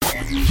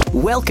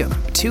Welcome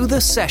to The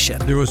Session.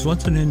 There was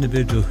once an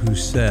individual who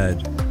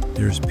said,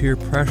 there's peer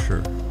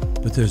pressure,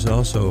 but there's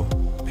also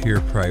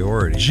peer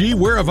priority. Gee,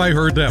 where have I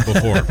heard that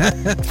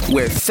before?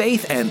 Where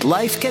faith and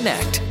life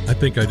connect. I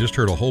think I just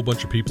heard a whole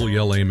bunch of people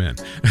yell amen.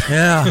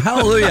 Yeah,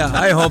 hallelujah.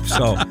 I hope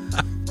so.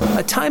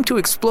 A time to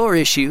explore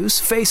issues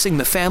facing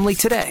the family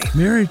today.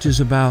 Marriage is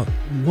about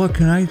what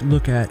can I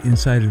look at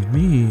inside of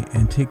me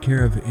and take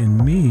care of in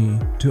me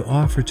to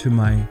offer to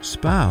my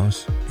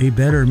spouse a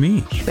better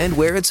me. And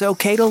where it's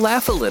okay to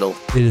laugh a little.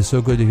 It is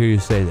so good to hear you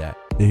say that,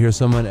 to hear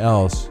someone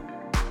else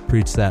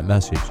preach that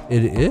message.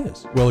 It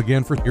is. Well,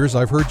 again, for years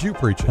I've heard you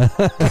preach it.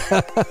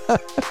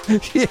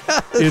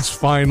 Yes. It's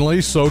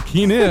finally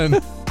soaking in.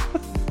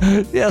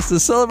 Yes, the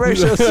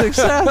celebration of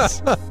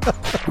success.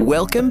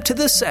 Welcome to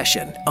The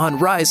Session on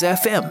Rise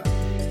FM.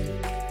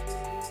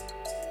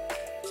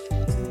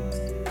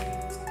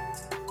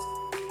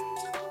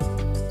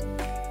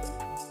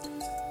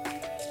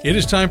 It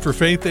is time for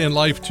Faith and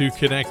Life to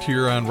connect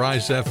here on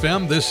Rise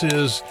FM. This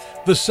is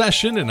The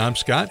Session, and I'm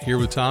Scott, here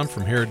with Tom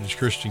from Heritage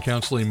Christian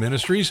Counseling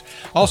Ministries,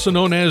 also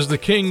known as the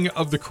King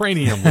of the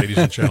Cranium, ladies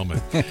and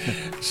gentlemen.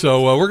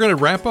 So we're going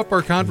to wrap up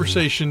our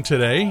conversation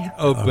today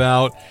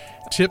about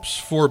tips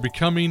for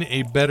becoming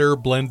a better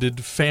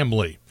blended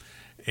family.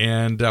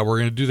 And we're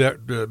going to do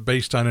that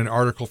based on an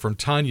article from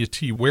Tanya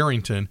T.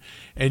 Warrington.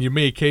 And you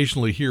may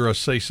occasionally hear us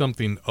say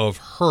something of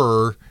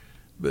her,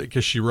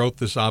 because she wrote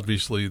this,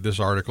 obviously, this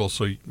article.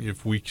 So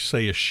if we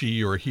say a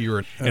she or a he,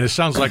 and it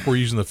sounds like we're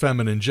using the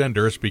feminine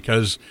gender, it's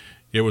because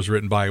it was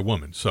written by a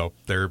woman. So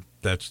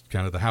that's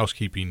kind of the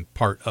housekeeping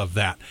part of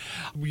that.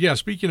 Yeah,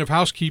 speaking of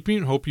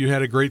housekeeping, hope you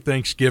had a great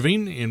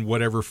Thanksgiving in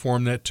whatever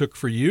form that took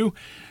for you.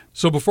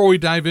 So before we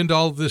dive into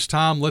all of this,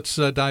 Tom, let's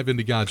dive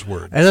into God's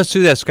Word. And let's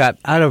do that, Scott.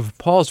 Out of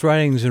Paul's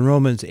writings in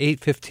Romans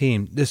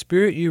 8:15, the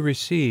Spirit you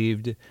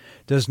received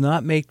does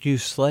not make you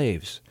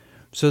slaves,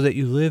 so that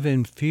you live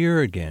in fear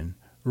again.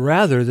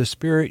 Rather, the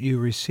Spirit you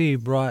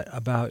received brought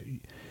about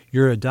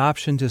your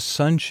adoption to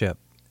sonship,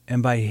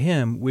 and by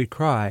Him we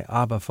cry,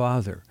 Abba,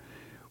 Father.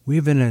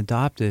 We've been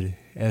adopted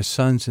as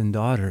sons and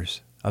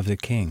daughters of the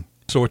King.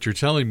 So what you're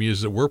telling me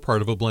is that we're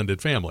part of a blended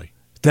family.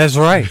 That's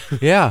right.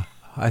 Yeah.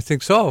 I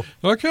think so.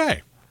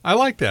 Okay. I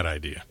like that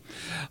idea.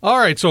 All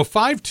right. So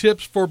 5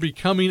 tips for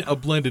becoming a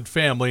blended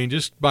family. And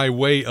just by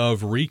way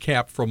of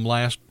recap from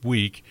last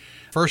week,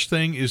 first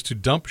thing is to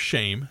dump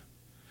shame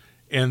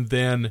and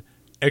then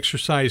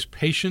exercise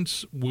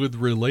patience with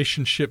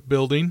relationship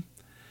building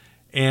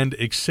and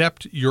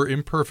accept your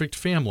imperfect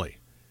family.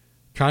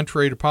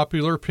 Contrary to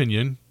popular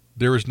opinion,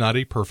 there is not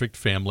a perfect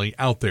family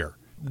out there.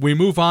 We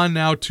move on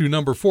now to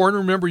number 4. And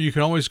remember, you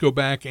can always go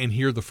back and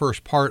hear the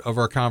first part of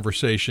our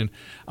conversation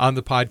on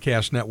the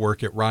podcast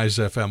network at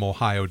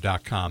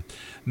risefmohio.com.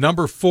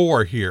 Number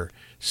 4 here,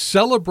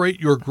 celebrate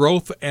your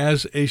growth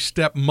as a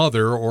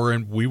stepmother, or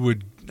we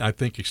would, I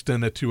think,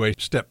 extend that to a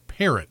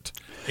step-parent.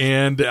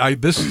 And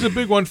this is a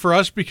big one for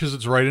us because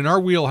it's right in our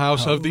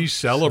wheelhouse of the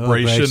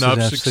celebration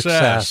of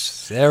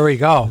success. There we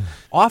go.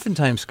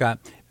 Oftentimes, Scott,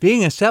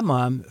 being a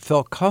stepmom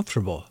felt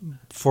comfortable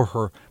for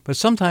her, but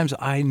sometimes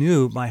I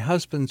knew my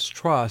husband's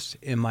trust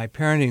in my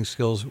parenting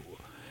skills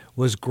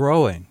was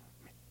growing.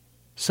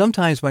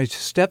 Sometimes my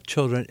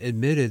stepchildren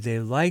admitted they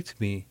liked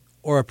me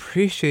or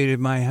appreciated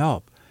my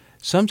help.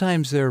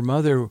 Sometimes their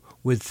mother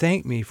would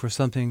thank me for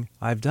something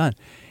I've done.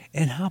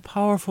 And how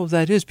powerful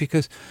that is,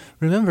 because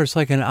remember, it's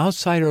like an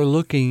outsider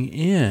looking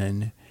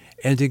in,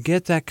 and to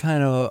get that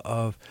kind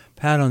of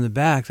pat on the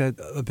back, that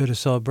a bit of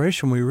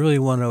celebration, we really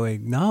want to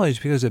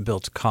acknowledge, because it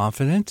builds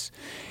confidence,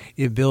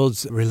 it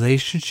builds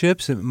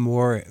relationships, and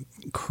more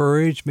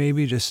courage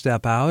maybe to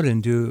step out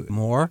and do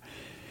more.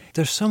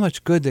 There's so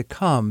much good that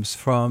comes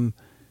from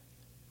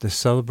the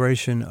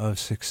celebration of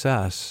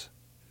success.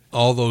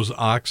 All those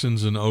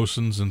oxens and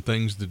osins and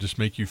things that just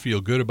make you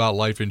feel good about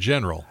life in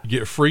general. You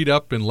get freed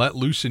up and let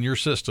loose in your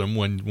system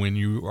when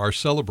you are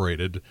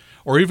celebrated,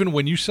 or even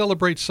when you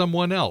celebrate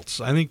someone else.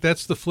 I think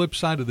that's the flip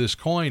side of this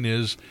coin,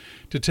 is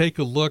to take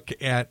a look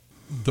at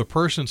the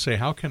person, say,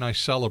 how can I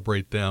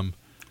celebrate them,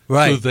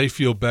 right, so they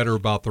feel better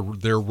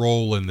about their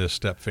role in this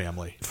step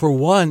family? For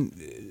one,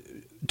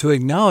 to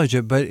acknowledge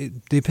it, but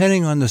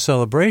depending on the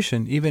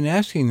celebration, even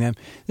asking them,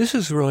 this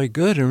is really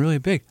good and really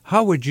big.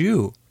 How would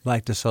you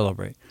like to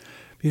celebrate?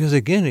 Because,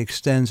 again, it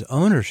extends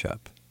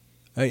ownership.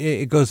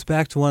 It goes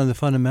back to one of the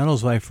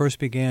fundamentals when I first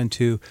began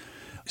to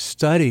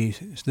study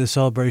the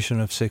celebration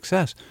of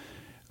success.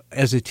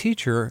 As a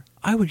teacher,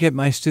 I would get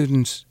my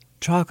students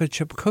chocolate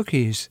chip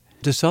cookies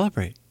to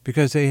celebrate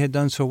because they had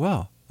done so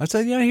well. I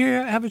said, yeah,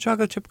 here, have a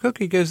chocolate chip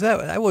cookie because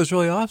that was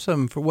really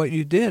awesome for what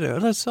you did.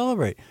 Let's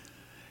celebrate.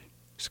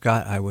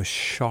 Scott, I was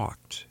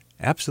shocked,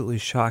 absolutely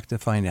shocked to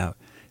find out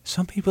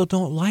some people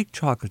don't like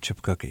chocolate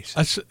chip cookies.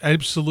 That's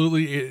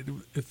absolutely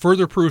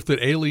further proof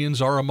that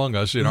aliens are among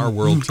us in our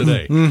world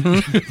today.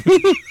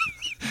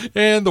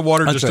 And the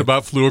water just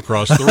about flew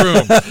across the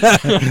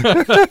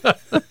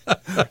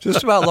room.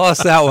 Just about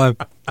lost that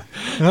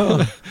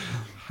one.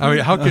 I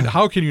mean,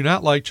 how can you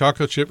not like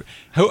chocolate chip?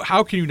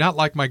 How can you not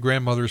like my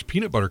grandmother's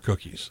peanut butter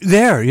cookies?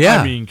 There, yeah.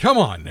 I mean, come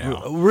on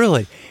now.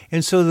 Really.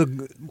 And so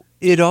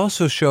it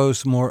also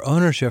shows more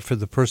ownership for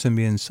the person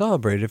being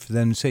celebrated for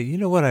them to say, you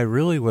know what I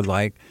really would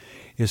like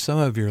is some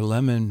of your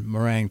lemon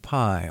meringue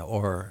pie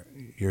or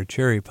your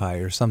cherry pie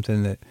or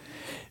something that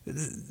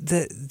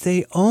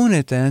they own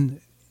it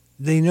then.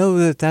 They know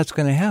that that's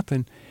going to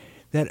happen.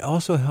 That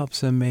also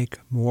helps them make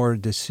more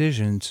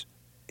decisions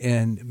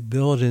and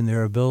build in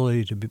their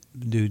ability to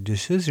do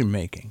decision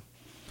making.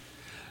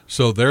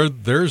 So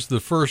there's the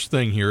first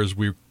thing here as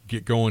we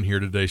get going here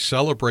today.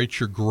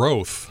 Celebrate your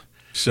growth.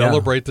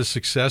 Celebrate the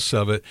success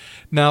of it.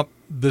 Now,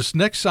 this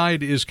next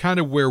side is kind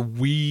of where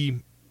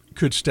we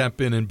could step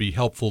in and be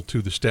helpful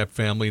to the step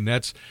family, and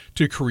that's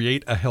to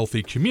create a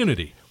healthy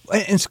community.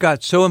 And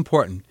Scott, so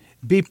important.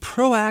 Be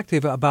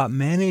proactive about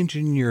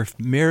managing your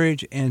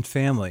marriage and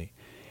family.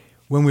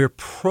 When we're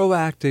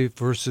proactive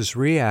versus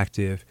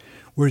reactive,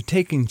 we're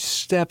taking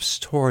steps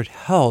toward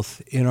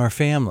health in our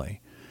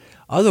family.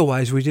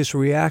 Otherwise, we just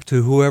react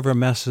to whoever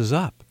messes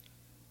up.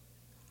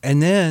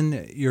 And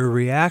then your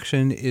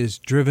reaction is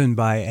driven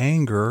by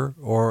anger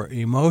or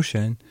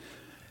emotion.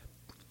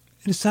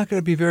 It's not going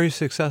to be very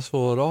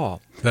successful at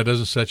all. That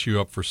doesn't set you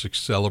up for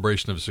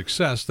celebration of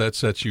success. That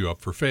sets you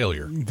up for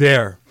failure.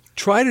 There.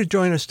 Try to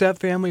join a step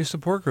family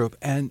support group.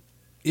 And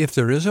if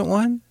there isn't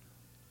one,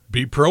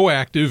 be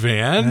proactive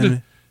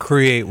and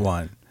create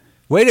one.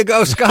 Way to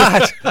go,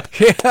 Scott.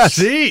 Yes.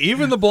 See,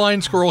 even the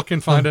blind squirrel can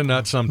find a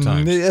nut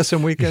sometimes. Yes,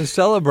 and we can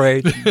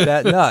celebrate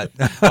that nut.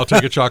 I'll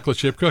take a chocolate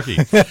chip cookie.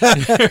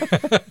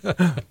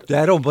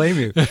 I don't blame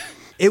you.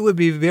 It would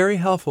be very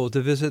helpful to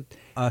visit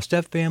a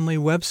step family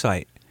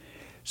website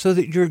so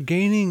that you're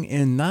gaining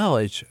in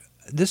knowledge.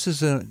 This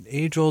is an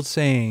age-old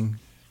saying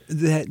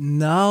that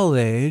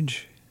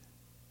knowledge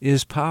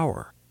is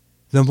power.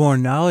 The more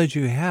knowledge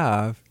you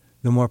have,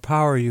 the more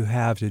power you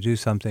have to do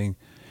something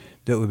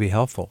that would be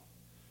helpful.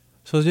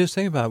 So just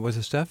think about it with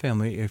a step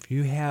family. If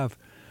you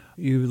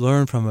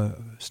learn from a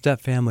step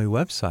family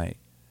website,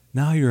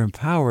 now you're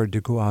empowered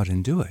to go out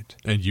and do it.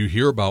 And you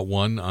hear about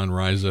one on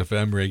Rise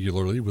FM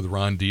regularly with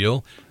Ron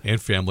Deal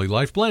and Family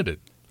Life Blended.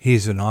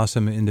 He's an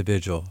awesome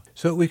individual.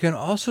 So we can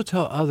also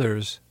tell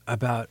others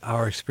about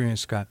our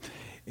experience, Scott,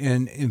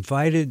 and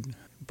invited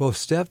both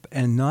step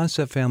and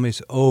non-step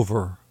families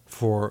over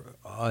for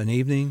an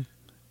evening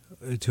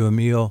to a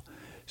meal.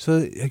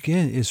 So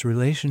again, it's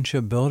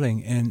relationship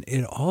building, and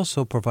it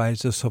also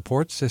provides a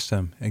support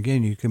system.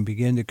 Again, you can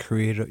begin to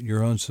create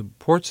your own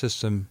support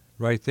system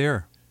right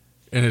there.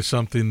 And it's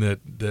something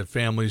that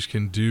families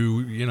can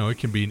do. You know, it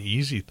can be an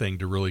easy thing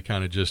to really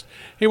kind of just,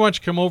 hey, why don't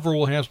you come over?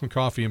 We'll have some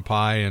coffee and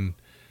pie, and,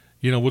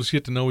 you know, we'll just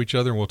get to know each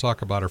other, and we'll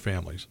talk about our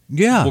families.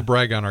 Yeah. We'll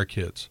brag on our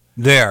kids.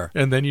 There.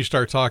 And then you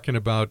start talking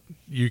about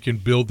you can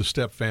build the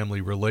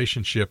step-family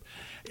relationship.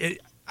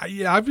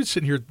 I've been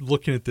sitting here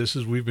looking at this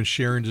as we've been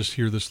sharing just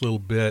here this little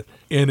bit,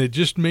 and it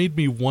just made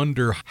me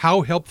wonder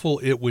how helpful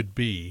it would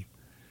be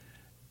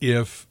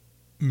if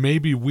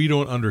maybe we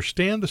don't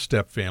understand the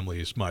step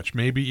family as much.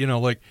 Maybe, you know,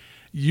 like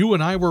you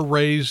and I were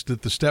raised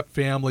that the step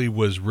family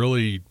was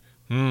really,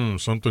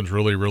 something's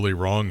really, really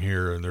wrong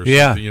here. And there's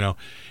something, you know,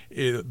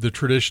 the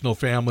traditional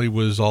family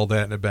was all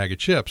that in a bag of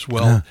chips.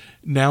 Well,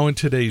 now in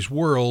today's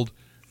world,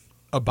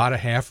 about a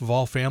half of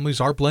all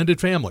families are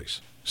blended families.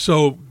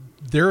 So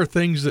there are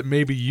things that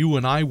maybe you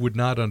and I would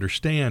not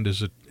understand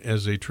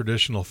as a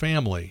traditional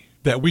family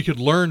that we could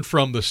learn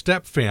from the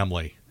step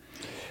family,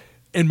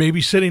 and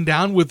maybe sitting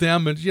down with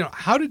them and, you know,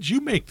 how did you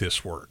make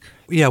this work?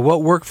 Yeah,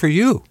 what worked for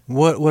you?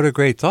 What a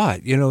great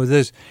thought. You know,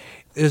 there's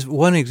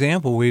one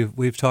example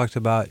we've talked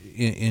about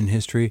in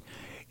history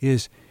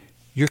is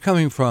you're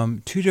coming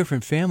from two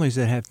different families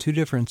that have two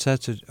different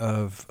sets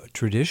of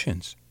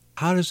traditions.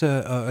 How does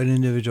an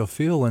individual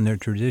feel when their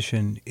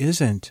tradition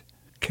isn't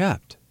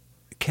kept?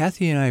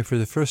 Kathy and I, for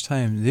the first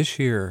time this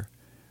year,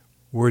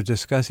 were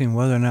discussing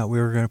whether or not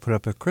we were going to put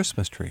up a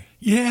Christmas tree.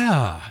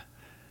 Yeah.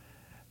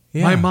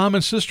 My mom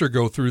and sister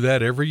go through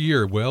that every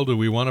year. Well, do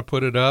we want to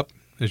put it up?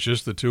 It's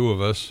just the two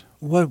of us.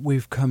 What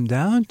we've come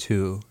down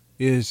to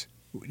is,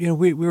 you know,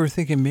 we were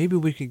thinking maybe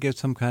we could get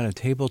some kind of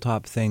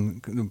tabletop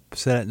thing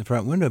set in the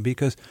front window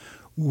because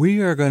we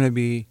are going to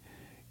be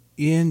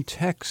in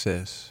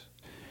Texas.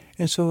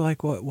 And so,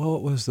 like, what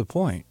was the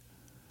point?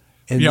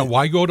 And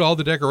why go to all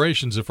the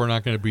decorations if we're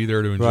not going to be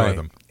there to enjoy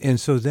them? And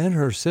so then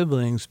her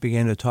siblings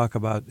began to talk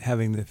about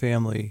having the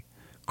family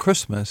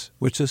Christmas,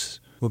 which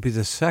will be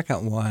the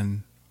second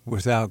one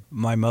without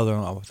my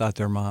mother-in-law, without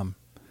their mom.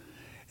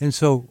 And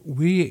so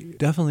we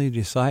definitely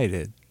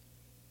decided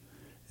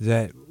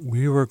that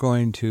we were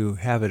going to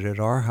have it at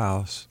our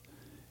house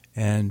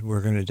and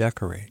we're going to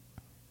decorate.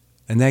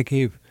 And that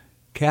gave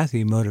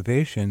Kathy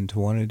motivation to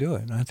want to do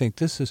it. And I think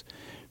this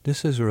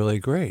is really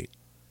great.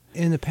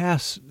 In the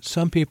past,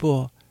 some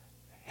people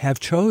have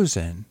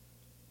chosen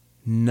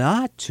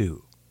not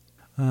to.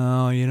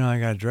 oh, I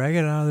got to drag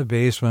it out of the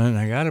basement, and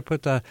I got to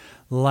put the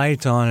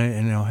lights on it,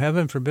 and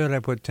heaven forbid I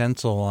put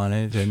tinsel on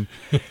it, and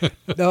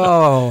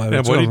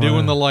and what do you do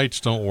when the lights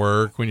don't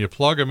work? When you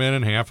plug them in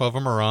and half of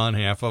them are on,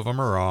 half of them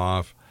are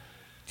off.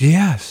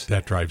 Yes.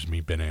 That drives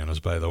me bananas,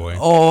 by the way.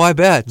 Oh, I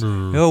bet.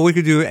 We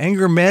could do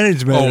anger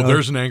management. Oh,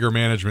 there's an anger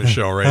management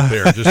show right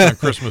there, just on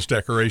Christmas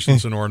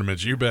decorations and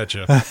ornaments. You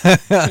betcha.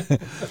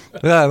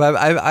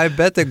 I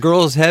bet the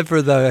girls head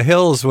for the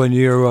hills when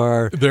you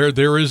are...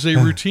 There is a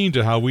routine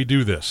to how we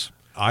do this.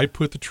 I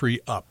put the tree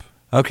up.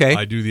 Okay.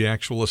 I do the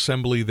actual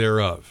assembly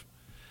thereof.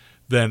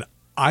 Then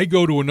I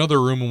go to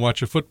another room and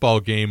watch a football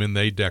game, and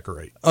they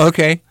decorate.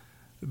 Okay.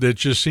 That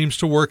just seems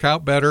to work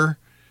out better.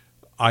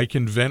 I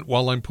can vent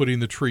while I'm putting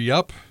the tree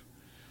up,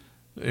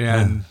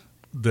 and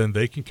then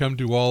they can come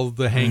do all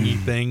the hanging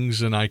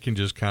things, and I can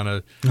just kind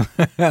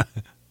of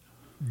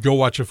go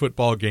watch a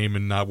football game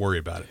and not worry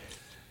about it.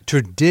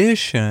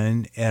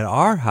 Tradition at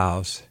our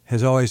house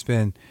has always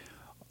been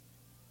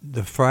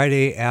the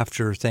Friday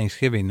after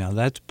Thanksgiving. Now,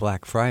 that's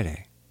Black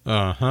Friday.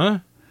 Uh-huh.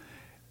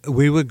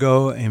 We would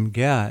go and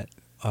get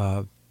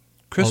a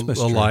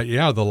Christmas tree.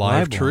 The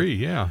live tree,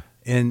 yeah.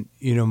 And,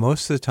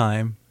 most of the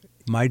time,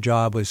 my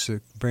job was to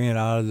bring it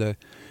out of the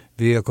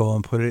vehicle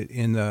and put it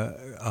in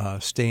the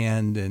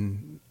stand,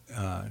 and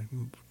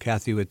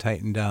Kathy would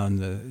tighten down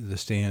the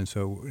stand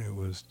so it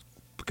was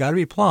got to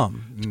be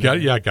plumb.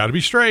 Got to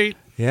be straight.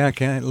 Yeah,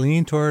 can't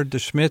lean toward the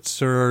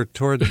Schmitz or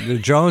toward the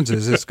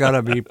Joneses. It's got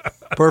to be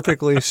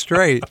perfectly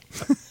straight.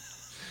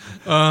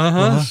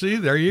 See,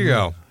 there you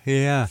go.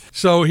 Yeah.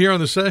 So here on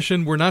the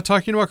session, we're not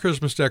talking about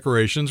Christmas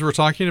decorations. We're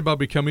talking about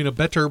becoming a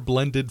better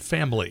blended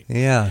family.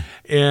 Yeah.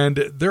 And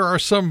there are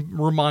some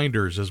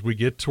reminders as we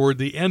get toward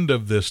the end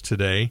of this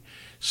today.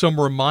 Some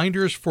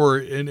reminders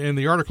in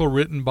the article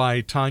written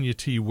by Tanya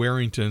T.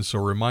 Warrington, so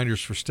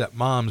reminders for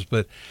stepmoms,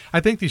 but I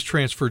think these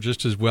transfer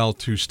just as well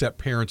to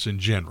step-parents in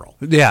general.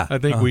 Yeah. I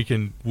think we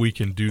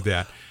can do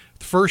that.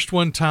 The first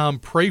one, Tom,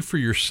 pray for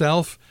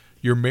yourself,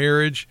 your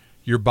marriage,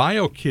 your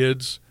bio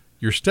kids,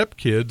 your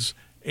stepkids,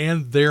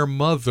 and their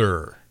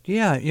mother.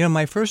 Yeah,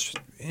 my first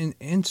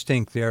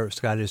instinct there,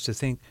 Scott, is to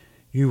think,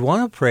 you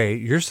want to pray.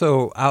 You're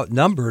so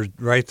outnumbered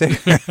right there.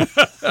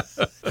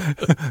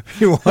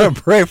 You want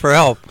to pray for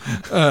help.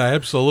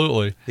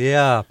 Absolutely.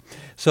 Yeah.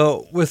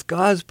 So with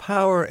God's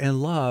power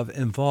and love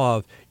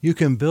involved, you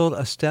can build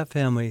a step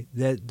family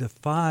that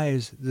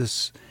defies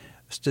this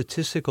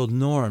statistical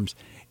norms.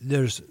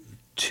 There's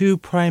two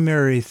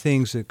primary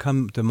things that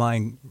come to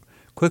mind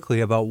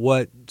quickly about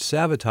what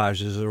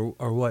sabotages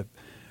or what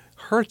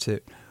hurts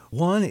it.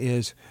 One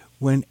is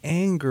when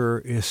anger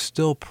is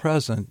still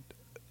present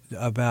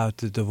about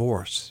the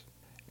divorce.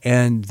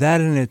 And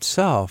that in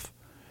itself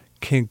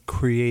can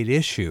create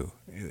issue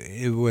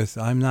with,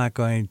 I'm not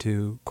going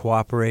to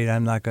cooperate,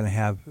 I'm not going to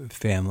have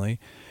family.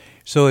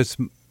 So it's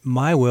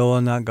my will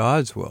and not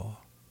God's will.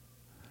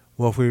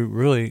 Well, if we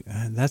really,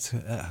 I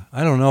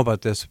don't know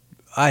about this.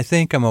 I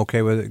think I'm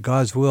okay with it.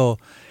 God's will,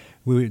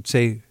 we would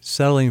say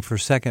settling for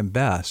second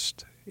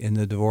best in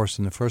the divorce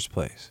in the first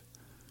place.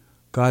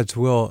 God's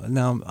will.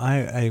 Now,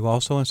 I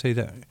also want to say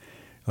that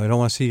I don't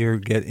want to see you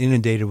get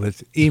inundated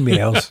with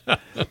emails.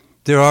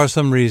 There are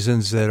some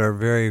reasons that are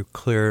very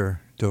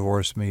clear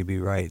divorce may be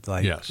right,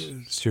 like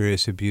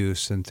serious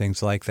abuse and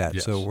things like that.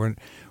 Yes. So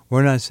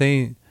we're not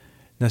saying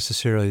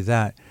necessarily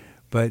that.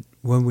 But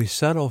when we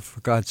settle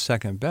for God's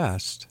second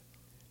best,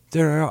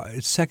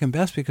 it's second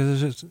best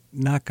because it's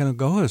not going to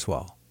go as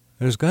well.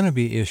 There's going to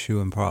be issue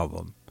and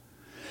problem.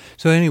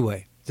 So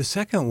anyway, the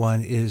second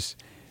one is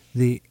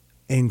the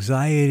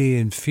anxiety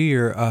and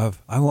fear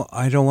of,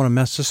 I don't want to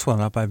mess this one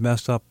up. I've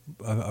messed up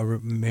a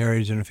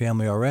marriage and a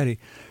family already.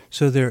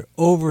 So they're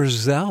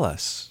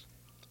overzealous.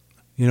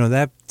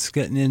 That's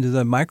getting into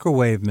the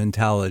microwave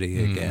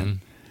mentality again.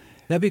 Mm-hmm.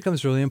 That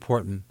becomes really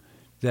important,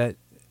 that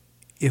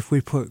if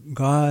we put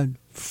God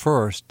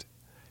first,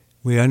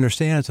 we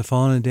understand it's a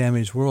fallen and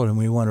damaged world, and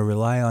we want to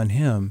rely on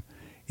Him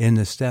in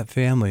the step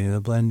family,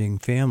 the blending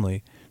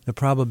family. The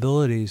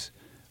probabilities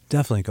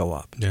definitely go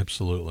up.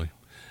 Absolutely.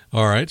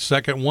 All right,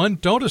 second one,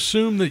 don't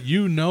assume that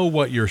you know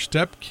what your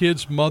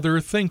stepkid's mother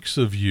thinks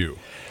of you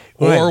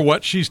or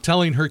what she's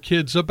telling her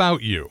kids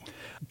about you.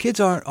 Kids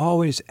aren't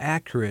always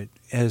accurate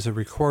as a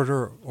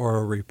recorder or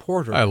a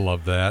reporter. I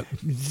love that.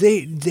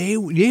 They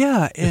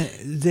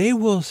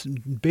will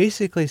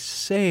basically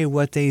say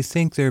what they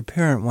think their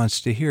parent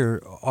wants to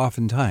hear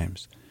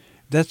oftentimes.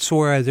 That's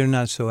why they're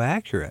not so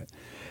accurate.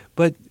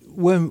 But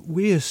when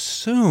we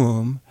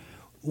assume,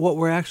 what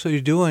we're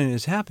actually doing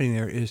is happening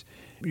there is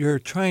you're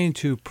trying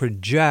to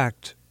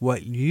project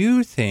what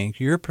you think,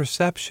 your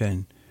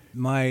perception.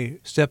 My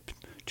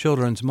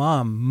stepchildren's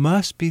mom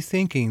must be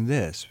thinking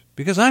this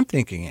because I'm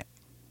thinking it.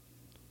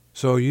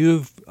 So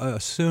you've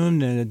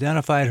assumed and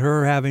identified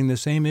her having the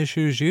same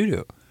issues you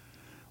do.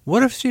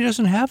 What if she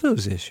doesn't have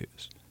those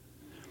issues?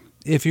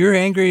 If you're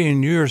angry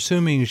and you're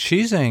assuming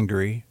she's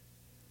angry,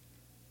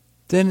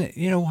 then,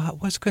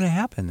 what's going to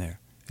happen there?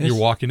 You're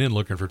walking in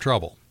looking for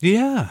trouble.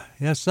 Yeah,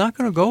 it's not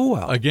going to go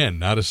well. Again,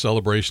 not a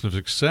celebration of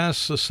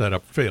success, a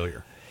setup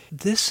failure.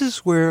 This is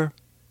where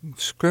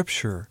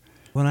Scripture,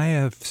 when I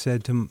have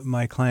said to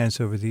my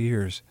clients over the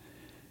years,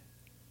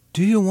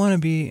 do you want to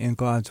be in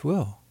God's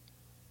will?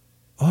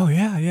 Oh,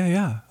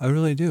 yeah, I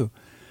really do.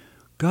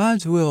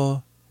 God's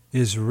will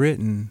is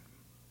written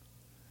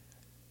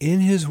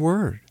in His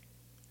Word,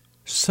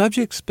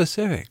 subject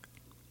specific.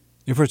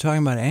 If we're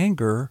talking about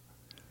anger,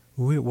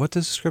 what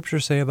does the Scripture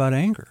say about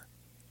anger?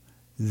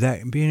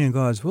 That being in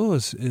God's will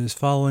is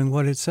following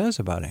what it says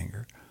about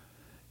anger.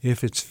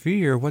 If it's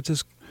fear, what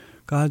does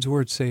God's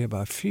Word say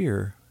about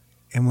fear?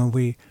 And when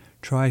we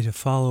try to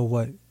follow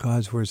what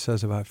God's Word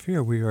says about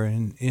fear, we are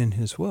in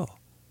His will.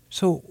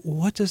 So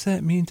what does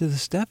that mean to the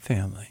step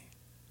family?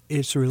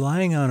 It's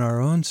relying on our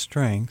own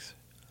strength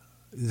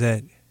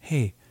that,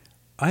 hey,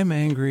 I'm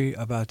angry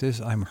about this,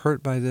 I'm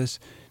hurt by this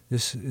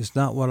is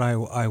not what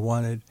I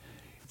wanted.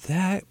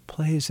 That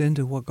plays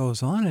into what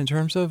goes on in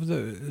terms of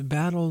the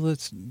battle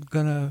that's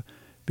going to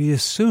be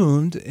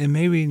assumed and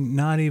maybe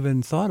not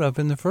even thought of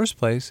in the first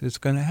place. It's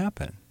going to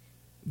happen.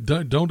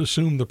 Don't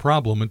assume the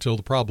problem until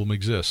the problem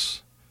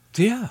exists.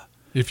 Yeah.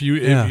 If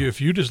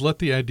you just let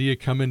the idea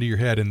come into your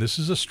head, and this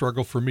is a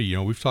struggle for me,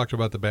 we've talked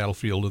about the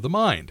battlefield of the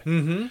mind,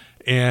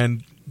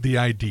 and the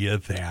idea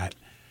that,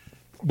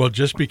 well,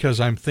 just because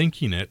I'm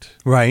thinking it,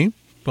 right?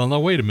 Well,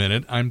 no, wait a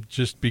minute.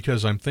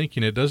 Because I'm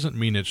thinking it doesn't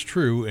mean it's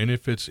true, and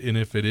if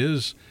it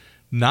is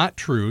not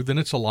true, then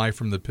it's a lie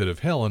from the pit of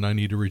hell, and I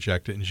need to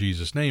reject it in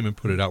Jesus' name and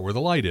put it out where the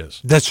light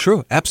is. That's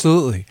true,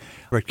 absolutely.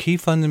 A key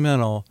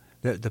fundamental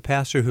that the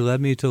pastor who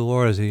led me to the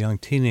Lord as a young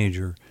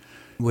teenager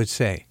would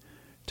say,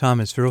 Tom,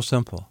 it's real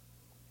simple.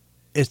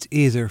 It's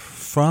either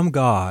from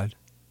God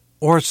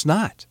or it's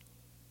not.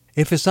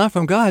 If it's not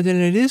from God, then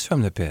it is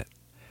from the pit.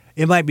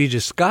 It might be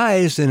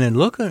disguised and it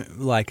look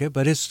like it,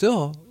 but it's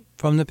still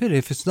from the pit.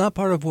 If it's not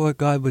part of what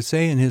God would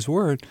say in His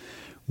Word,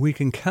 we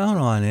can count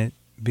on it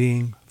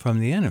being from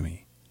the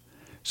enemy.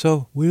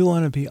 So we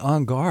want to be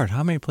on guard.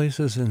 How many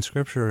places in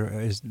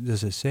Scripture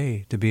does it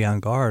say to be on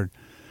guard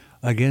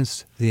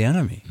against the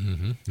enemy?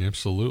 Mm-hmm.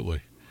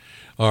 Absolutely.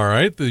 All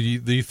right,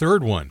 the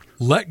third one.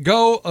 Let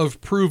go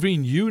of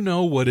proving you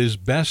know what is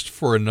best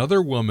for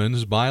another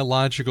woman's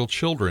biological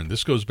children.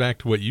 This goes back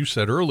to what you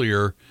said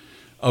earlier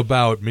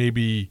about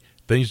maybe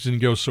things didn't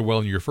go so well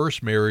in your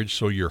first marriage,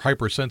 so you're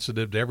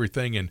hypersensitive to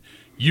everything, and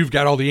you've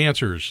got all the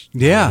answers.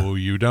 Yeah. No,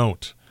 you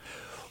don't.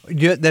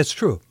 Yeah, that's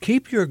true.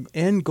 Keep your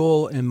end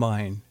goal in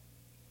mind,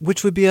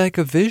 which would be like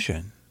a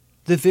vision.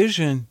 The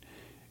vision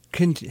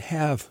can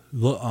have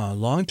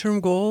long-term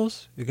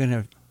goals. You can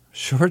have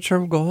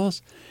short-term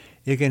goals.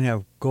 You can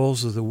have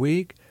goals of the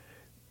week.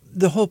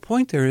 The whole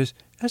point there is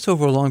that's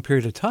over a long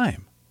period of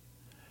time.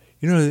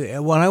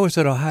 When I was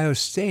at Ohio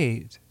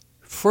State,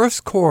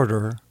 first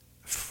quarter,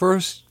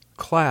 first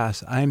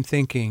class, I'm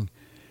thinking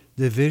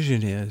the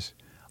vision is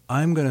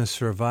I'm going to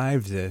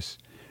survive this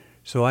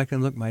so I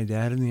can look my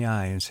dad in the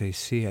eye and say,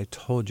 see, I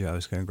told you I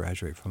was going to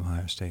graduate from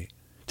Ohio State.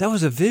 That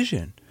was a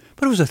vision,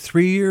 but it was a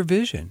 3-year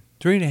vision,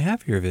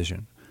 3.5-year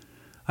vision.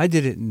 I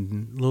did it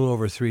in a little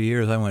over 3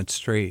 years. I went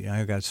straight.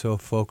 I got so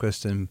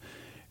focused and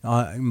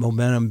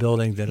momentum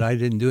building that I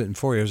didn't do it in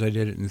 4 years. I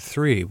did it in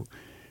 3. It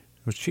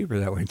was cheaper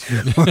that way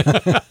too.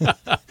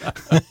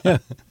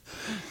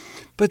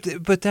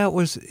 But that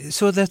was,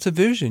 so that's a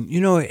vision.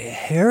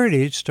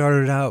 Heritage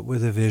started out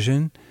with a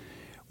vision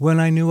when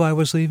I knew I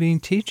was leaving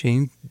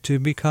teaching to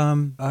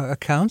become a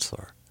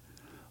counselor.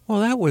 Well,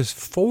 that was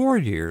 4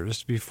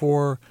 years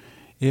before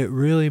it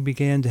really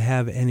began to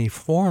have any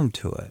form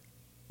to it.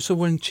 So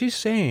when she's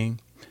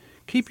saying,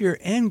 keep your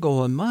end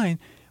goal in mind,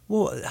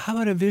 well, how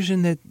about a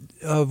vision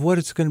of what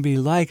it's going to be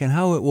like and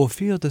how it will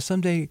feel to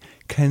someday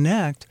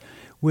connect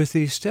with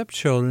these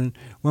stepchildren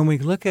when we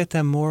look at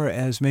them more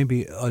as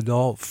maybe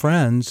adult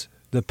friends,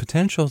 the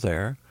potential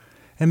there,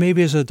 and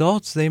maybe as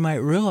adults they might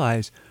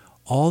realize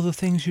all the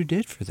things you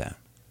did for them.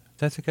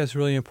 I think that's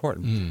really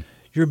important.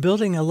 You're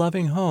building a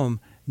loving home,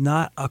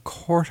 not a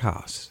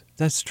courthouse.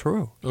 That's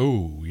true.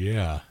 Oh,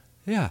 yeah.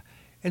 Yeah.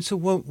 And so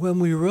when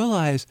we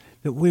realize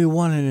that we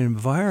want an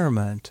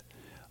environment,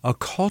 a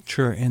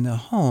culture in the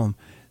home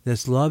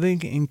that's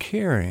loving and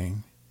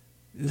caring,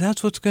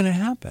 that's what's going to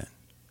happen.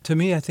 To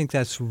me, I think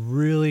that's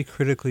really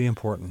critically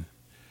important.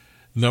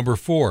 Number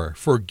 4,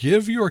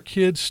 forgive your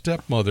kid's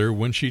stepmother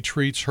when she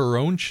treats her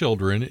own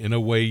children in a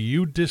way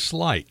you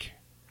dislike.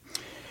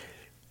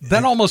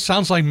 That almost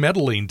sounds like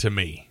meddling to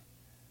me.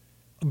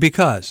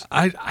 Because?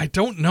 I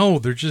don't know.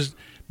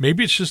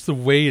 Maybe it's just the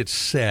way it's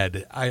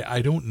said.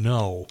 I don't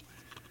know.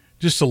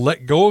 Just to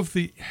let go of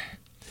the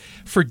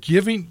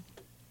forgiving,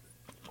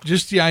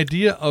 just the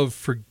idea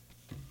of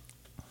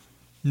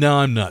No,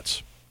 I'm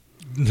nuts.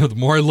 The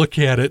more I look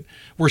at it,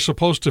 we're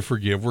supposed to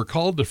forgive. We're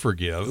called to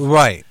forgive.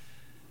 Right.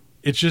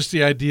 It's just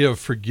the idea of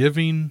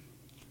forgiving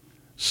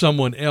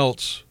someone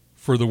else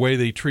for the way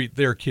they treat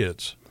their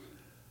kids.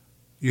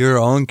 Your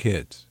own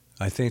kids.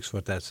 I think that's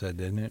what that said,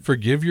 didn't it?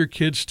 Forgive your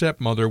kid's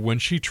stepmother when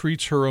she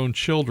treats her own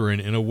children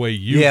in a way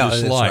you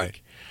dislike. That's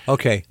right.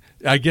 Okay.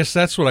 I guess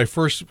that's what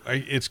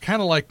it's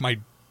kind of like my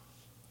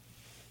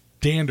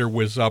dander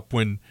was up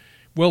when,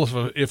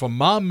 well, if a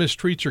mom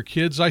mistreats her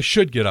kids, I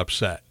should get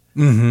upset.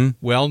 Mm-hmm.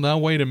 Well, now,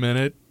 wait a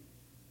minute.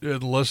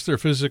 unless they're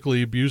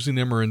physically abusing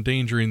them or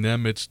endangering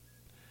them, it's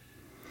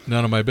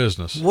none of my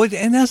business.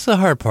 And that's the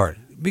hard part.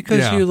 Because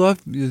Yeah. you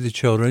love the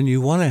children, you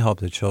want to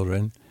help the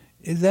children,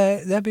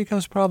 that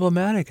becomes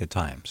problematic at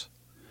times.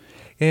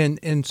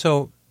 And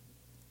so,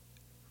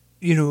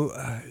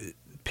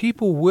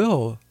 people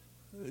will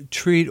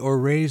treat or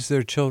raise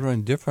their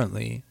children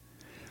differently.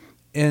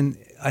 And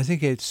I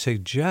think it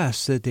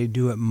suggests that they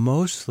do it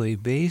mostly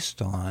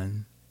based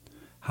on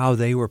how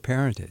they were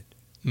parented.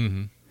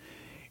 Mm-hmm.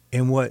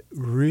 And what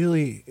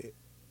really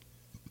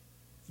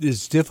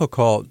is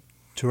difficult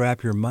to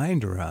wrap your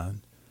mind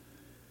around,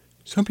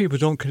 some people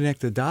don't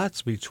connect the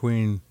dots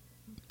between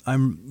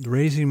I'm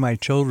raising my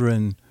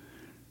children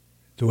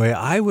the way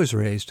I was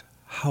raised.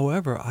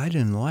 However, I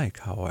didn't like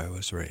how I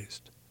was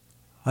raised.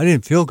 I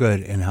didn't feel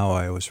good in how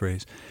I was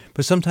raised.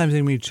 But sometimes they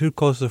can be too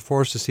close to the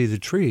forest to see the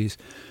trees.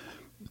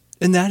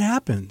 And that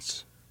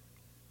happens.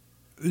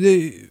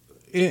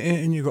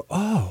 And you go,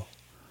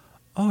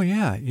 oh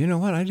yeah, you know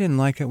what? I didn't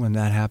like it when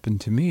that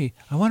happened to me.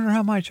 I wonder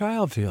how my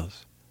child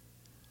feels.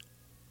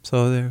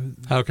 So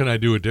how can I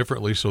do it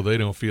differently so they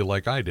don't feel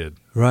like I did?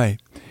 Right.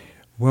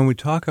 When we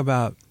talk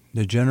about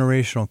the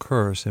generational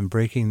curse and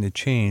breaking the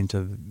chains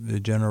of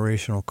the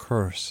generational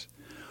curse,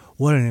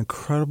 what an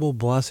incredible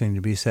blessing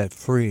to be set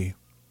free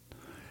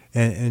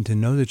and to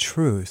know the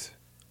truth,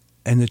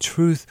 and the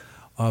truth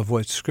of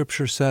what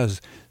Scripture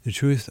says, the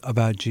truth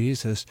about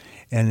Jesus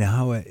and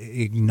how it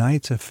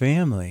ignites a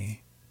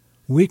family.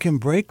 We can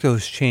break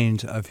those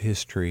chains of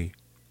history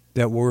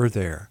that were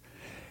there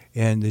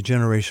and the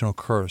generational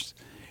curse.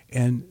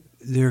 And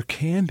there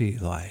can be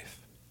life.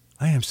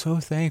 I am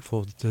so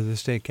thankful to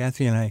this day.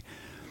 Kathy and I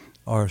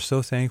are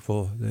so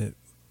thankful that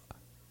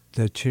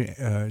the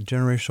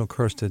generational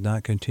curse did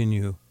not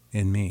continue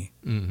in me.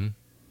 Mm-hmm.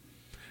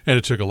 And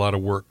it took a lot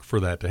of work for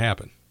that to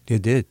happen.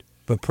 It did.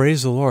 But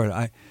praise the Lord.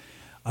 I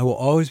will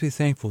always be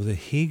thankful that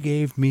He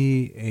gave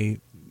me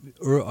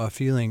a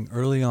feeling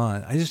early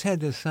on. I just had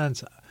this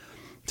sense.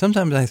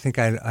 Sometimes I think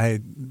I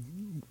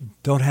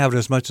don't have it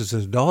as much as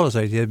an adult as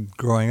I did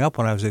growing up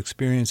when I was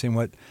experiencing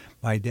what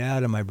my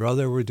dad and my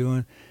brother were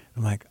doing.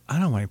 I'm like, I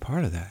don't want any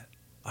part of that.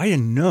 I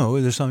didn't know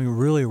there's something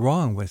really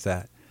wrong with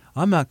that.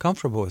 I'm not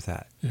comfortable with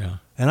that. Yeah.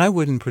 And I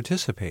wouldn't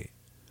participate.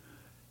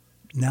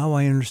 Now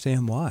I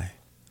understand why.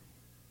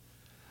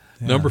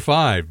 Yeah. Number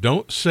 5,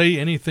 don't say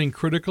anything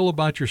critical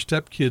about your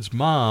stepkid's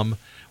mom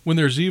when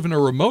there's even a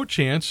remote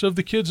chance of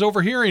the kids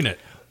overhearing it.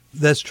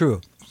 That's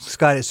true.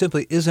 Scott, it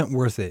simply isn't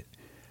worth it.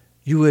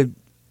 You would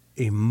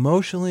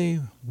emotionally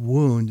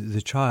wound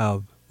the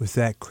child with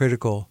that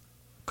critical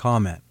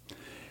comment.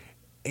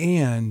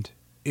 And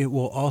it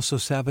will also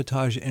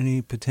sabotage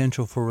any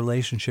potential for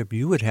relationship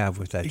you would have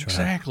with that child.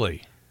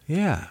 Exactly.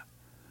 Yeah.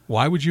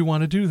 Why would you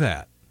want to do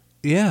that?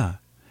 Yeah.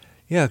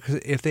 Yeah, because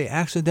if they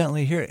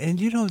accidentally hear it, and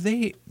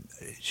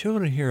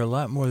children hear a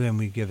lot more than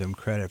we give them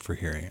credit for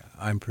hearing,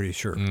 I'm pretty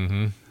sure.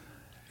 Mm-hmm.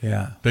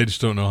 Yeah. They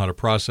just don't know how to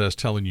process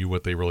telling you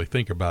what they really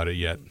think about it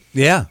yet.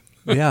 Yeah.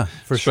 Yeah,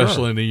 for sure.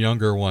 Especially in the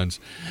younger ones.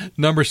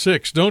 Number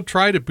 6, don't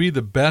try to be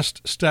the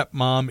best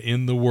stepmom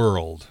in the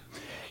world.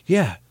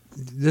 Yeah,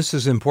 this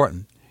is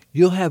important.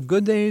 You'll have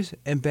good days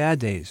and bad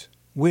days.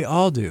 We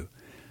all do.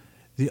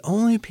 The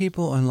only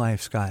people in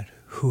life, Scott,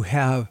 who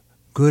have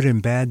good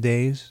and bad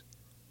days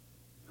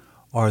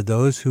are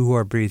those who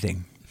are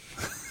breathing.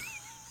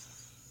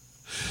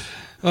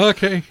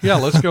 Okay, yeah,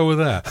 let's go with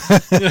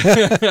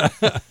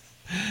that.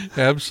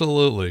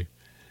 Absolutely.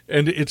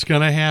 And it's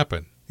going to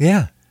happen.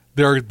 Yeah.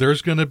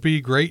 There's going to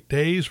be great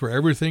days where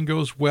everything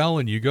goes well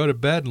and you go to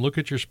bed and look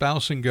at your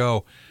spouse and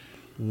go,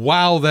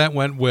 wow, that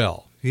went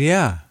well.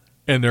 Yeah.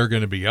 And there are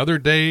going to be other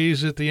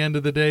days at the end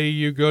of the day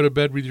you go to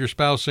bed with your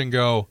spouse and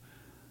go,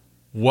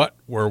 what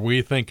were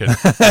we thinking?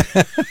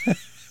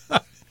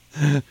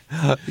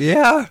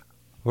 Yeah.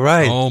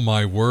 Right. Oh,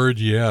 my word,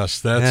 yes.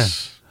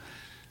 That's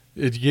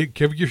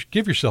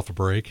give yourself a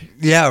break.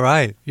 Yeah,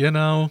 right.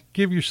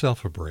 Give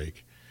yourself a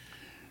break.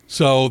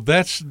 So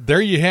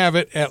there you have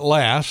it at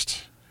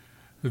last.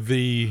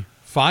 The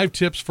 5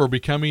 tips for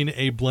becoming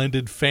a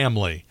blended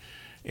family.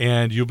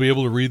 And you'll be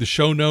able to read the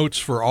show notes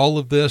for all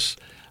of this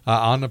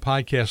on the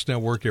podcast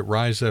network at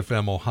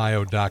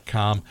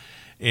risefmohio.com.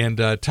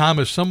 And Tom,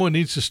 if someone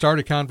needs to start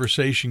a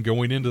conversation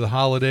going into the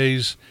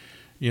holidays,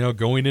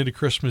 going into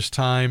Christmas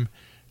time,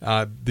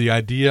 the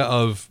idea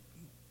of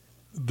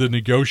the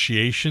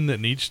negotiation that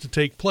needs to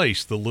take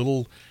place,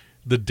 the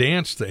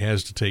dance that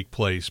has to take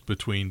place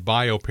between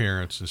bio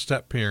parents and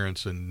step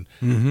parents and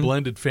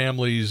blended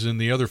families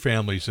and the other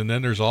families, and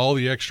then there's all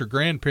the extra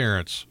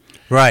grandparents,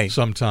 right?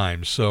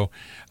 Sometimes, so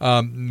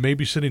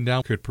maybe sitting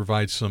down could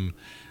provide some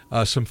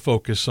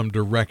focus, some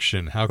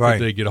direction. How could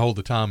they get a hold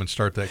of Tom and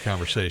start that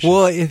conversation?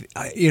 Well, if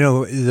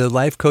the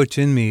life coach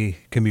in me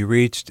can be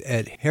reached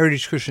at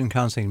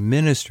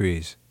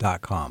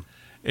heritagechristiancounselingministries.com.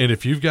 And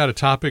if you've got a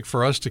topic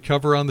for us to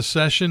cover on the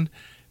session,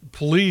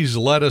 please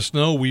let us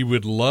know. We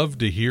would love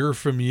to hear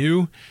from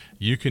you.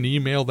 You can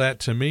email that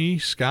to me,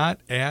 Scott,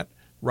 at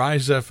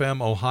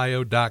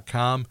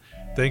risefmohio.com.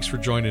 Thanks for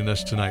joining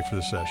us tonight for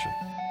the session.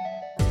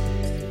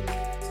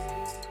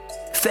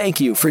 Thank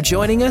you for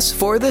joining us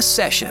for The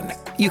Session.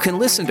 You can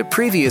listen to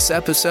previous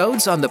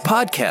episodes on the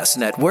podcast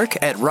network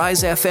at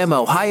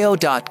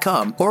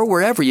risefmohio.com or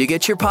wherever you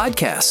get your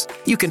podcasts.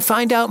 You can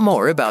find out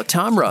more about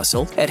Tom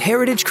Russell at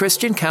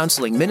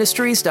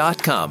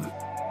heritagechristiancounselingministries.com.